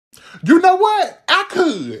You know what? I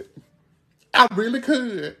could. I really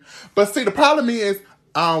could. But see, the problem is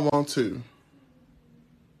I don't want to.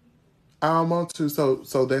 I don't want to,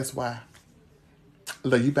 so that's why.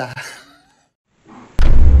 Love you, bye.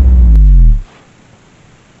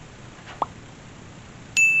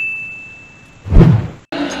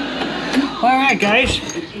 All right, guys.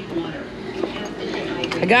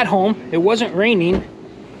 I got home. It wasn't raining.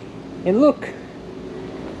 And look,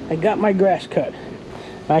 I got my grass cut.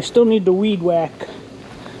 I still need to weed whack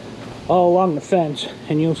all along the fence,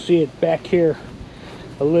 and you'll see it back here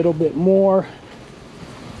a little bit more.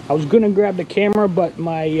 I was gonna grab the camera, but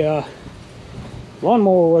my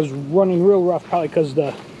lawnmower was running real rough, probably because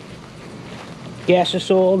the gas is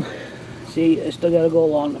so old. See, I still gotta go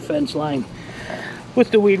along the fence line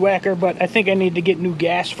with the weed whacker, but I think I need to get new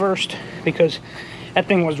gas first because that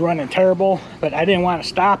thing was running terrible. But I didn't want to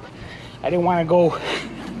stop. I didn't want to go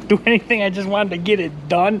do anything. I just wanted to get it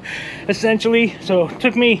done, essentially. So it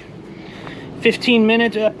took me 15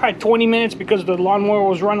 minutes, probably 20 minutes, because the lawnmower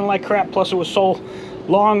was running like crap. Plus it was so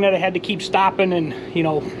long that I had to keep stopping and, you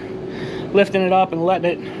know, lifting it up and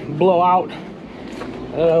letting it blow out,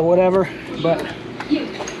 whatever. But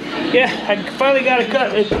yeah, I finally got it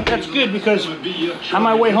cut. That's good, because on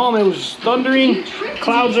my way home it was thundering,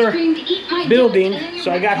 clouds are building,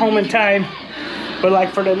 so I got home in time. But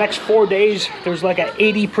like for the next 4 days, there's like an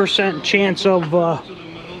 80% chance of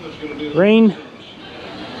rain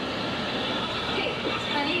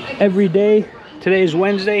every day. Today is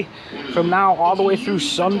Wednesday, from now all the way through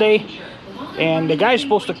Sunday. And the guy's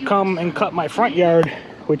supposed to come and cut my front yard,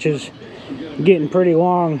 which is getting pretty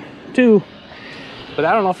long too. But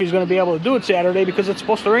I don't know if he's going to be able to do it Saturday because it's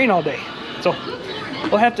supposed to rain all day. So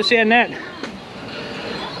we'll have to see on that.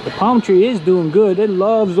 The palm tree is doing good. It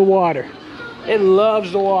loves the water. It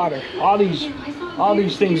loves the water. All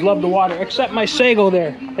these things love the water, except my sago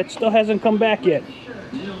there. It still hasn't come back yet.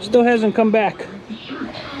 Still hasn't come back.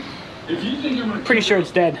 Pretty sure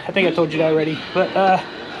it's dead. I think I told you that already. But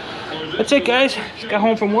that's it, guys. Just got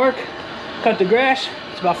home from work, cut the grass.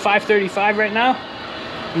 It's about 5:35 right now.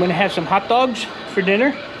 I'm gonna have some hot dogs for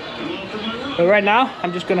dinner. But right now,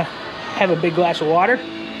 I'm just gonna have a big glass of water,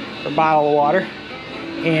 or bottle of water,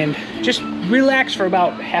 and just relax for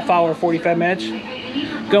about half hour, 45 minutes.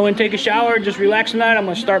 Go and take a shower, just relax tonight. I'm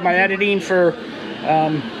gonna start my editing for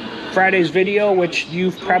Friday's video, which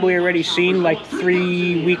you've probably already seen like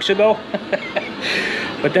 3 weeks ago.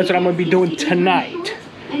 But that's what I'm gonna be doing tonight.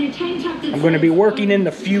 I'm gonna be working in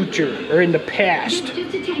the future, or in the past.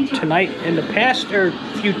 Tonight, in the past or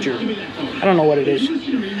future? I don't know what it is.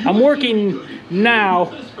 I'm working now,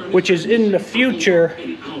 which is in the future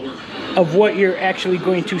of what you're actually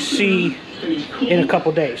going to see in a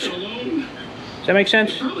couple days. Does that make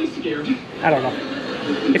sense? I don't know.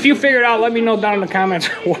 If you figure it out, let me know down in the comments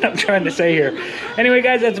what I'm trying to say here. Anyway,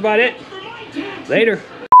 guys, that's about it. Later.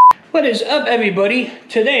 What is up, everybody?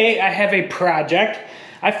 Today, I have a project.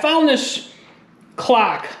 I found this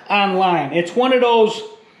clock online. It's one of those,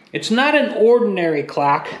 it's not an ordinary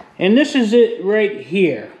clock, and this is it right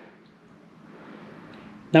here.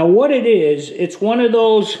 Now, what it is, it's one of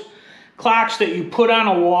those clocks that you put on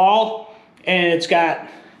a wall, and it's got,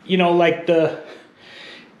 you know, like the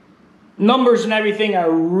numbers and everything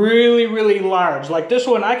are really, really large. Like this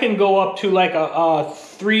one, I can go up to like a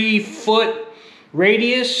 3-foot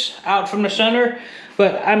radius out from the center,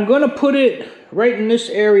 but I'm gonna put it right in this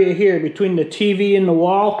area here between the TV and the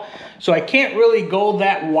wall, so I can't really go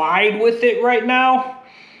that wide with it right now.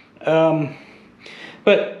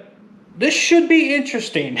 But this should be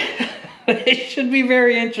interesting. It should be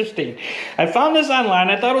very interesting. I found this online.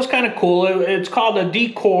 I thought it was kind of cool. It's called a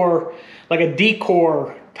decor, like a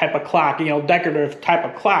decor type of clock, you know, decorative type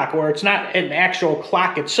of clock, where it's not an actual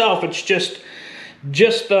clock itself. It's just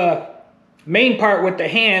the main part with the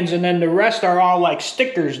hands, and then the rest are all like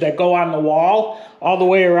stickers that go on the wall all the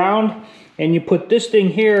way around. And you put this thing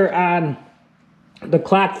here on the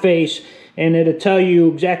clock face, and it'll tell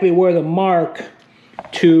you exactly where the mark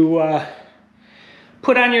to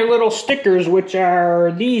put on your little stickers, which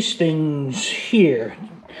are these things here.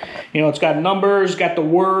 You know, it's got numbers, got the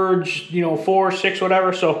words, you know, 4, 6,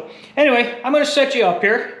 whatever. So anyway, I'm going to set you up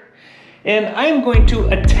here, and I'm going to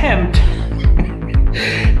attempt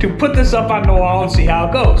to put this up on the wall and see how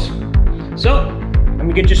it goes. So let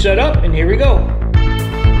me get you set up, and here we go.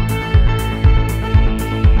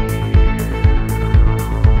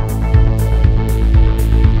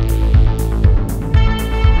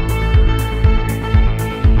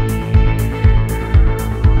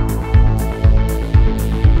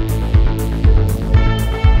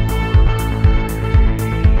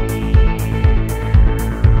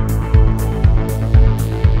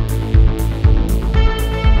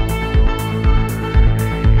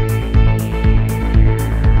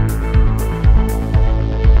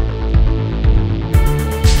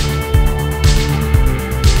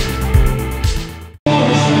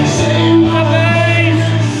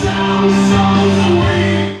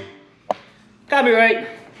 be right.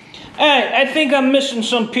 All right, I think I'm missing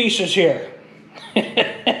some pieces here.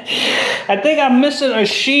 I think I'm missing a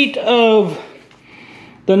sheet of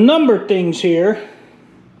the number things here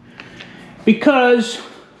because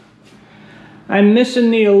I'm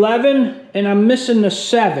missing the 11 and I'm missing the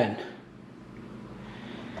 7.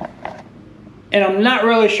 And I'm not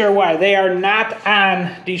really sure why. They are not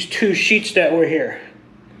on these two sheets that were here.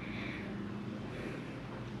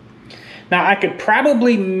 Now I could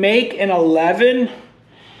probably make an 11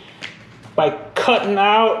 by cutting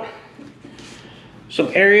out some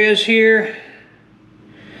areas here,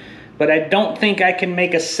 but I don't think I can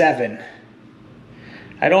make a 7.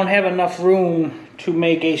 I don't have enough room to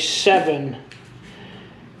make a 7.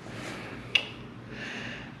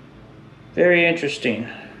 Very interesting.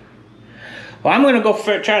 Well, I'm gonna go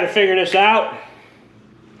try to figure this out,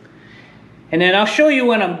 and then I'll show you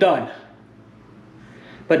when I'm done.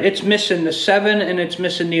 But it's missing the 7 and it's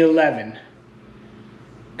missing the 11.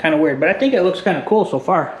 Kind of weird, but I think it looks kind of cool so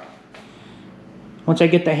far. Once I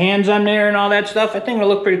get the hands on there and all that stuff, I think it'll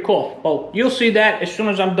look pretty cool. Well, you'll see that as soon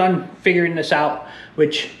as I'm done figuring this out,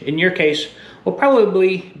 which in your case will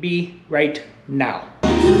probably be right now.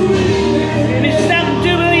 It's something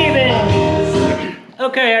to believe in.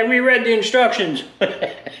 Okay, I reread the instructions.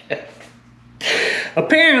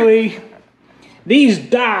 Apparently, these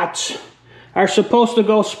dots are supposed to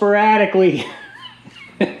go sporadically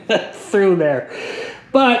through there.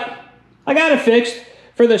 But I got it fixed.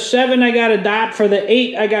 For the 7, I got a dot. For the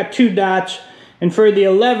 8, I got 2 dots. And for the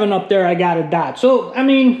 11 up there, I got a dot. So, I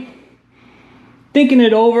mean, thinking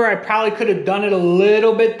it over, I probably could have done it a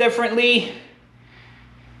little bit differently.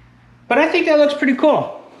 But I think that looks pretty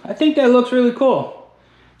cool. I think that looks really cool.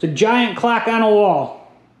 It's a giant clock on a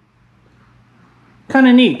wall. Kind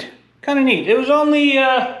of neat. Kind of neat. It was only,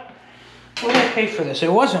 what did I pay for this?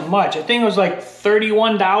 It wasn't much. I think it was like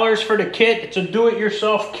 $31 for the kit. It's a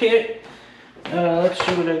do-it-yourself kit. Let's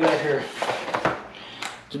see what I got here.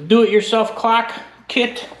 It's a do-it-yourself clock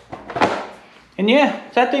kit. And yeah,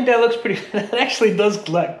 I think that looks pretty, that actually does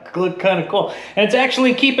look kind of cool. And it's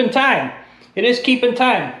actually keeping time. It is keeping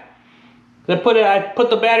time. I put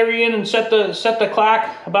the battery in and set the clock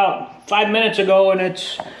about 5 minutes ago, and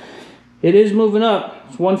it is moving up.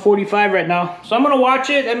 It's 1:45 right now. So I'm gonna watch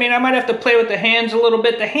it. I mean, I might have to play with the hands a little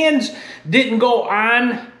bit. The hands didn't go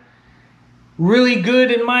on really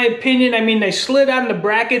good in my opinion. I mean, they slid on the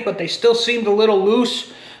bracket, but they still seemed a little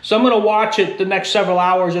loose. So I'm gonna watch it the next several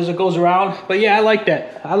hours as it goes around. But yeah, I like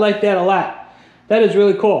that. I like that a lot. That is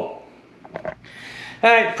really cool. All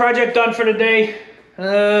right, project done for the day.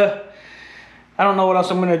 I don't know what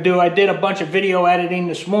else I'm gonna do. I did a bunch of video editing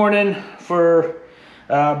this morning for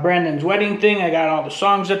Brandon's wedding thing. I got all the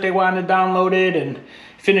songs that they wanted downloaded and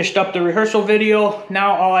finished up the rehearsal video.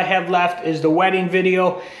 Now all I have left is the wedding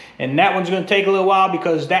video, and that one's gonna take a little while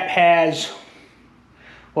because that has,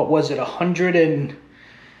 what was it,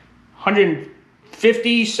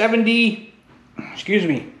 150, 70, excuse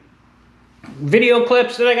me, video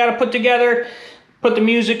clips that I gotta put together, put the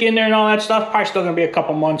music in there and all that stuff. Probably still gonna be a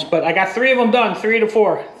couple months, but I got 3 of them done, 3 to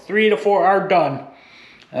 4. 3 to 4 are done.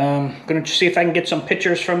 Gonna see if I can get some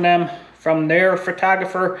pictures from them, from their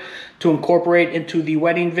photographer, to incorporate into the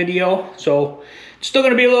wedding video. So it's still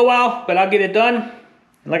gonna be a little while, but I'll get it done.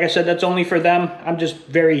 And like I said, that's only for them. I'm just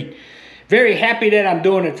very, very happy that I'm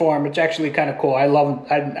doing it for them. It's actually kind of cool.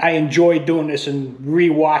 I enjoy doing this and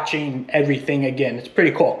re-watching everything again. It's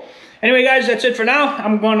pretty cool. Anyway, guys, that's it for now.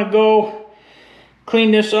 I'm gonna go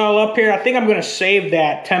clean this all up here. I think I'm gonna save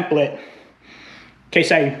that template in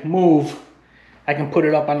case I move. I can put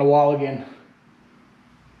it up on the wall again.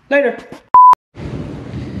 Later.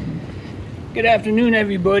 Good afternoon,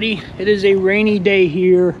 everybody. It is a rainy day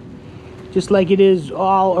here, just like it is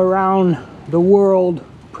all around the world,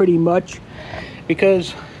 pretty much,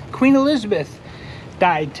 because Queen Elizabeth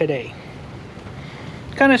died today.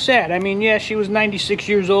 Kind of sad. I mean, yeah, she was 96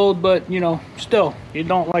 years old, but, you know, still, you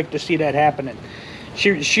don't like to see that happening.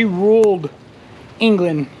 She ruled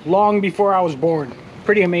England long before I was born.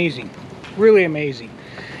 Pretty amazing. Really amazing.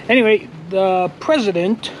 Anyway, the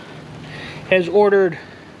president has ordered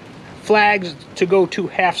flags to go to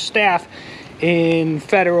half-staff in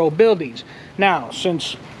federal buildings. Now,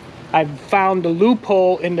 since I've found the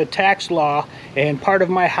loophole in the tax law and part of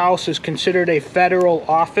my house is considered a federal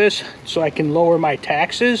office so I can lower my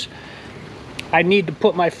taxes, I need to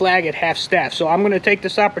put my flag at half-staff. So I'm going to take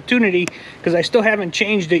this opportunity, because I still haven't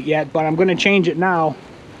changed it yet, but I'm going to change it now.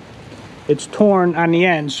 It's torn on the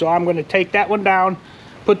end, so I'm going to take that one down,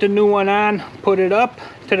 put the new one on, put it up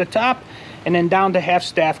to the top, and then down to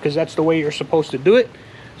half-staff, because that's the way you're supposed to do it.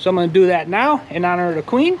 So I'm going to do that now in honor of the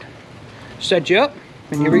Queen. Set you up,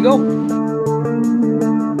 and here we go.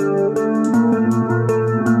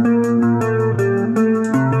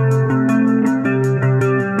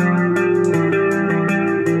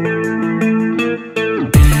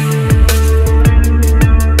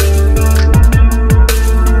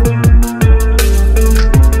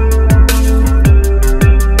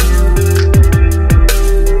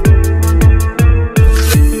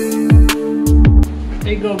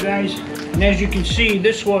 And as you can see,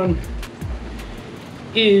 this one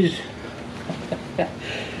is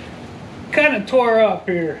kind of tore up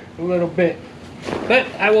here a little bit. But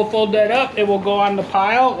I will fold that up. It will go on the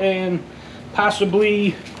pile, and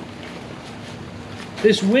possibly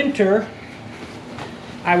this winter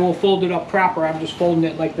I will fold it up proper. I'm just folding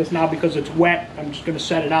it like this now because it's wet. I'm just going to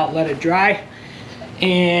set it out, let it dry.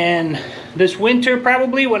 And this winter,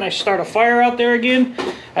 probably when I start a fire out there again,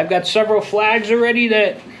 I've got several flags already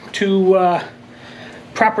that to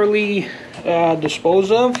properly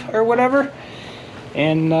dispose of or whatever.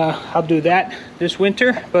 And I'll do that this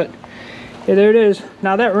winter. But yeah, there it is.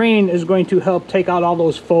 Now that rain is going to help take out all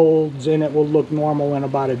those folds, and it will look normal in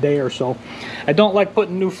about a day or so. I don't like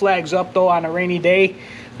putting new flags up though on a rainy day,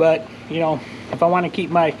 but you know, if I want to keep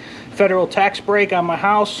my federal tax break on my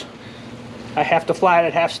house, I have to fly it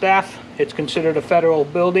at half staff. It's considered a federal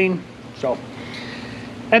building. So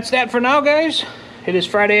that's that for now, guys. It is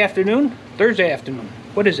Friday afternoon, Thursday afternoon.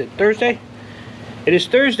 What is it, Thursday? It is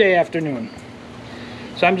Thursday afternoon.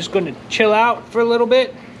 So I'm just going to chill out for a little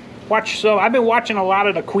bit. I've been watching a lot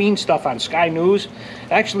of the Queen stuff on Sky News.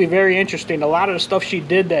 Actually very interesting. A lot of the stuff she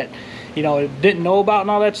did that, you know, didn't know about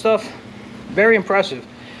and all that stuff. Very impressive.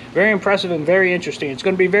 Very impressive and very interesting. It's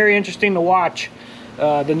going to be very interesting to watch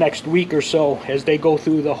the next week or so as they go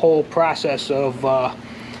through the whole process of,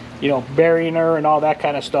 you know, burying her and all that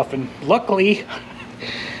kind of stuff. And luckily,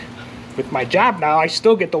 with my job now, I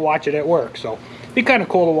still get to watch it at work. So be kind of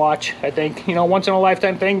cool to watch, I think. You know, once in a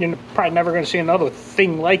lifetime thing. You're probably never going to see another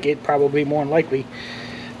thing like it, probably, more than likely.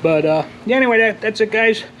 But yeah, anyway, that's it,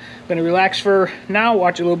 guys. I'm going to relax for now,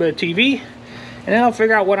 watch a little bit of TV, and then I'll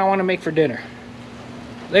figure out what I want to make for dinner.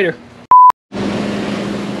 Later.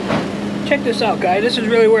 Check this out, guys. This is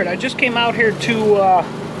really weird. I just came out here to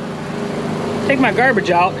take my garbage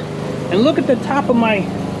out, and look at the top of my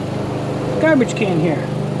garbage can here.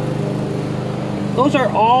 Those are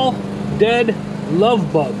all dead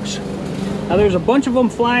love bugs. Now there's a bunch of them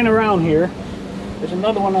flying around here. There's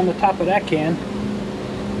another one on the top of that can,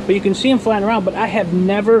 but you can see them flying around. But I have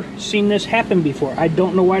never seen this happen before. I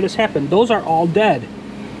don't know why this happened. Those are all dead.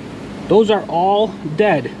 Those are all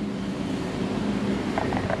dead.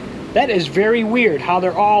 That is very weird how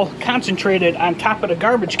they're all concentrated on top of the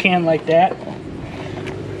garbage can like that.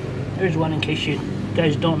 There's one in case you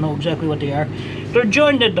guys don't know exactly what they are. They're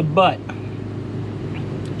joined at the butt.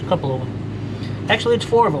 A couple of them. Actually, it's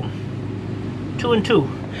 4 of them. 2 and 2.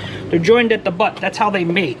 They're joined at the butt. That's how they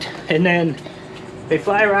mate. And then they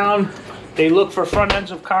fly around. They look for front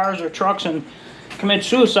ends of cars or trucks and commit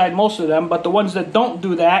suicide, most of them. But the ones that don't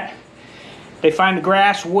do that, they find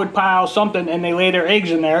grass, wood pile, something, and they lay their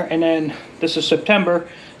eggs in there. And then this is September.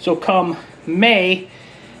 So come May,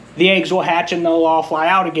 the eggs will hatch and they'll all fly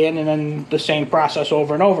out again. And then the same process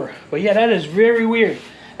over and over. But yeah, that is very weird.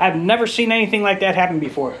 I've never seen anything like that happen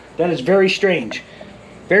before. That is very strange.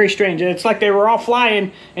 Very strange. It's like they were all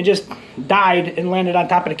flying and just died and landed on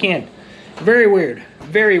top of the can. Very weird.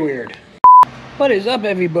 Very weird. What is up,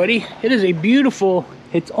 everybody? It is a beautiful,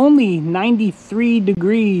 it's only 93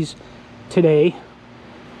 degrees today.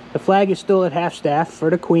 The flag is still at half staff for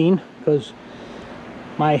the Queen because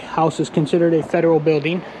my house is considered a federal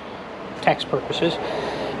building, tax purposes.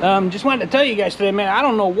 Just wanted to tell you guys today, man, I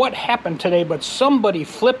don't know what happened today, but somebody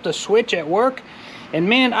flipped a switch at work. And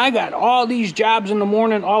man, I got all these jobs in the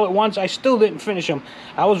morning all at once. I still didn't finish them.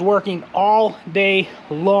 I was working all day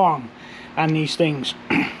long on these things.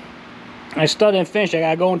 I still didn't finish. I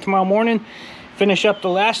gotta go in tomorrow morning, finish up the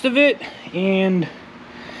last of it. And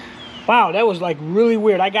wow, that was like really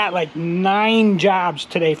weird. I got like 9 jobs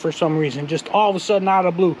today for some reason. Just all of a sudden out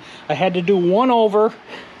of the blue. I had to do one over.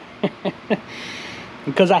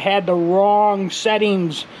 Because I had the wrong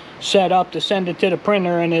settings set up to send it to the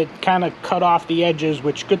printer, and it kind of cut off the edges,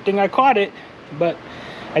 which good thing I caught it, but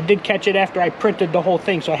I did catch it after I printed the whole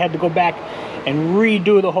thing, so I had to go back and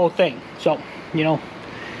redo the whole thing. So, you know,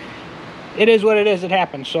 it is what it is. It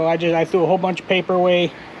happens. So I threw a whole bunch of paper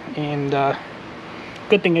away, and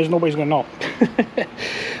good thing is nobody's gonna know.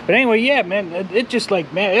 But anyway, yeah, man, it just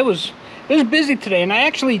like, man, it was busy today, and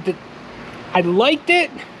I liked it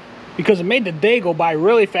because it made the day go by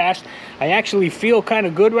really fast. I actually feel kind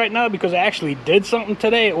of good right now because I actually did something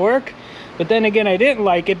today at work. But then again, I didn't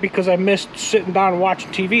like it because I missed sitting down and watching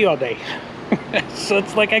TV all day. So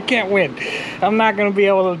it's like I can't win. I'm not going to be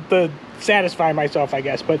able to satisfy myself, I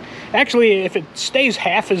guess. But actually, if it stays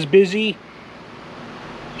half as busy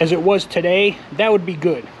as it was today, that would be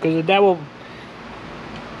good. Because that will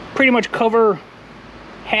pretty much cover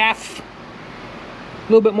half,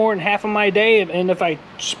 a little bit more than half of my day. And if I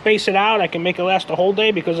space it out, I can make it last the whole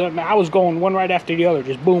day, because I was going one right after the other,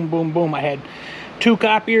 just boom, boom, boom. I had 2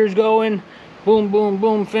 copiers going, boom, boom,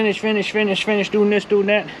 boom, finish, doing this, doing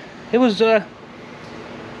that. It was a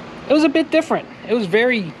bit different. It was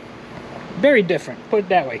very, very different, put it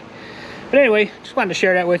that way. But anyway, just wanted to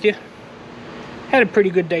share that with you. Had a pretty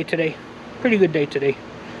good day today.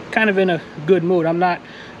 Kind of in a good mood. I'm not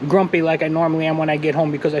grumpy like I normally am when I get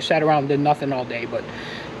home because I sat around and did nothing all day. But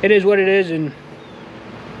it is what it is, and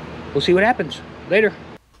we'll see what happens. Later.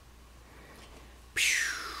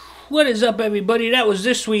 What is up, everybody? That was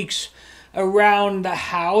this week's Around the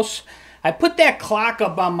House. I put that clock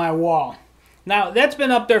up on my wall. Now, that's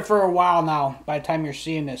been up there for a while now, by the time you're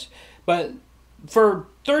seeing this. But for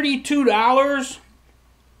 $32,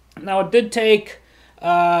 now it did take...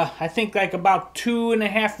 I think like about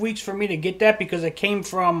 2.5 weeks for me to get that because it came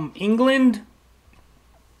from England,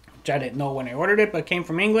 which I didn't know when I ordered it, but it came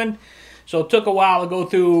from England. So it took a while to go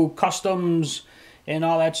through customs and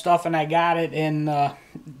all that stuff, and I got it. And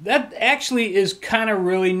that actually is kind of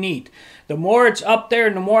really neat. The more it's up there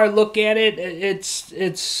and the more I look at it,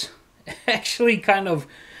 it's actually kind of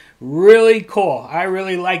really cool. I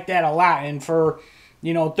really like that a lot. And for,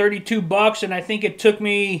 you know, $32, and I think it took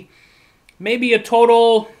me maybe a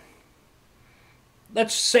total,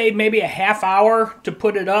 let's say maybe a half hour to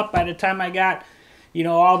put it up by the time I got, you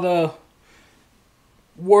know, all the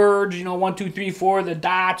words, you know, 1, 2, 3, 4, the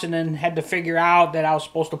dots, and then had to figure out that I was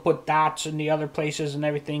supposed to put dots in the other places and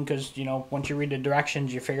everything because, you know, once you read the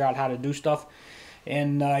directions, you figure out how to do stuff.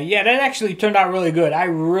 And, yeah, that actually turned out really good. I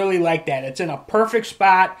really like that. It's in a perfect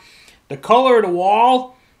spot. The color of the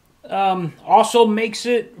wall also makes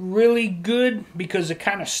it really good because it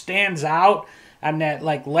kind of stands out on that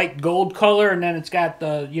like light gold color, and then it's got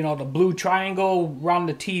the, you know, the blue triangle around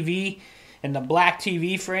the TV and the black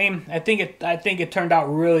TV frame. I think it turned out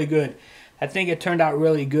really good.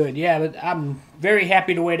 Yeah, but I'm very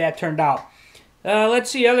happy the way that turned out.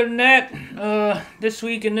 Let's see, other than that, this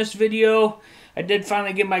week in this video, I did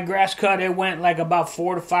finally get my grass cut. It went like about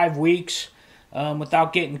 4 to 5 weeks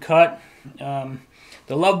without getting cut.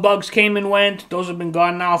 The love bugs came and went. Those have been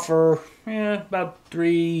gone now for about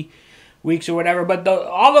 3 weeks or whatever. But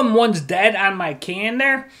all them ones dead on my can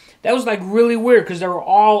there, that was like really weird because they were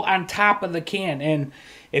all on top of the can. And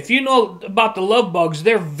if you know about the love bugs,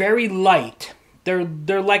 they're very light. They're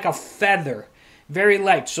like a feather, very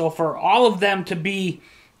light. So for all of them to be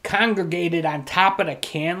congregated on top of the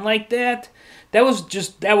can like that, that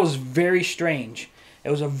was very strange.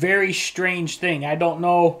 It was a very strange thing. I don't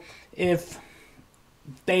know if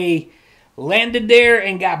they landed there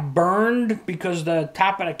and got burned because the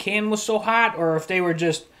top of the can was so hot, or if they were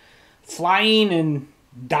just flying and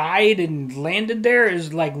died and landed there.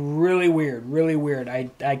 Is like really weird.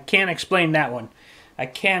 I can't explain that one. I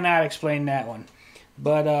cannot explain that one.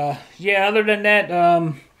 But yeah, other than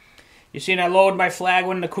that, you seen I lowered my flag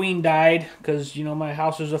when the Queen died because, you know, my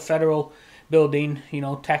house is a federal building, you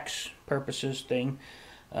know, tax purposes thing.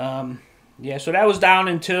 Yeah, so that was down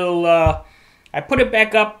until I put it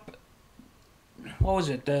back up. What was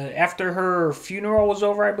it? After her funeral was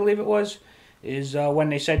over, I believe it was, is when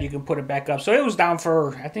they said you can put it back up. So it was down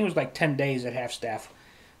for, I think it was like 10 days at half staff.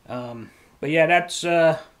 But yeah, that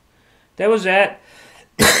was that.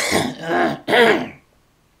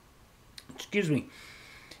 Excuse me.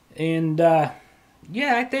 And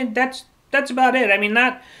yeah, I think that's about it. I mean,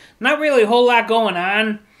 not really a whole lot going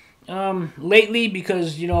on lately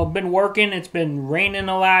because, you know, I've been working. It's been raining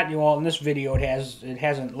a lot. Well, in this video it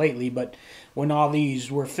hasn't lately, but when all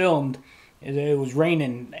these were filmed, it was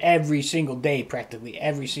raining every single day, practically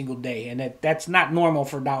every single day, and that's not normal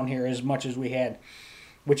for down here as much as we had,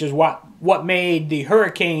 which is what made the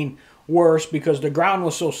hurricane worse because the ground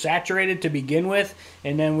was so saturated to begin with,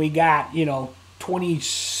 and then we got, you know,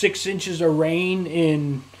 26 inches of rain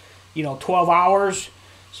in, you know, 12 hours.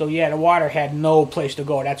 So yeah, the water had no place to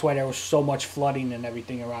go. That's why there was so much flooding and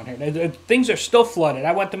everything around here. Things are still flooded.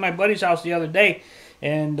 I went to my buddy's house the other day,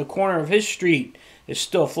 and the corner of his street is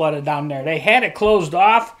still flooded down there. They had it closed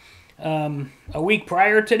off a week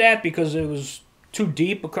prior to that because it was too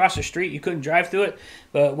deep across the street. You couldn't drive through it.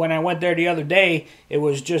 But when I went there the other day, it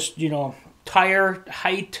was just, you know, tire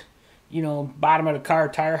height, you know, bottom of the car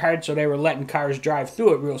tire height, so they were letting cars drive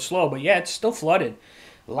through it real slow. But yeah, it's still flooded.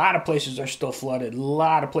 A lot of places are still flooded.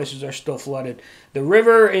 The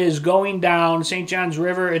river is going down. St. John's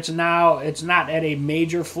River, it's not at a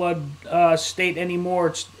major flood state anymore.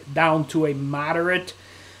 It's down to a moderate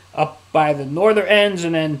up by the northern ends,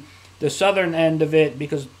 and then the southern end of it,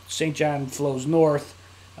 because St. John flows north,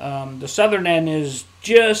 the southern end is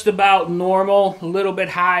just about normal. A little bit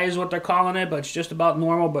high is what they're calling it, but it's just about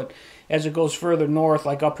normal. But as it goes further north,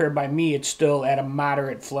 like up here by me, it's still at a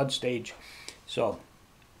moderate flood stage. So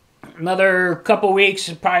Another couple weeks,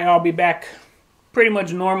 probably I'll be back pretty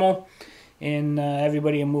much normal, and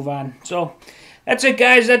everybody will move on. So that's it,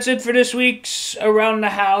 guys. That's it for this week's Around the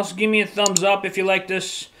House. Give me a thumbs up if you like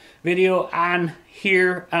this video on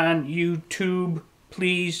here on YouTube,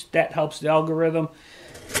 please. That helps the algorithm.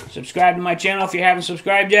 Subscribe to my channel if you haven't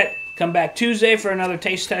subscribed yet. Come back Tuesday for another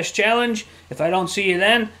taste test challenge. If I don't see you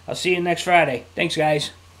then, I'll see you next Friday. Thanks,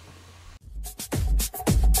 guys.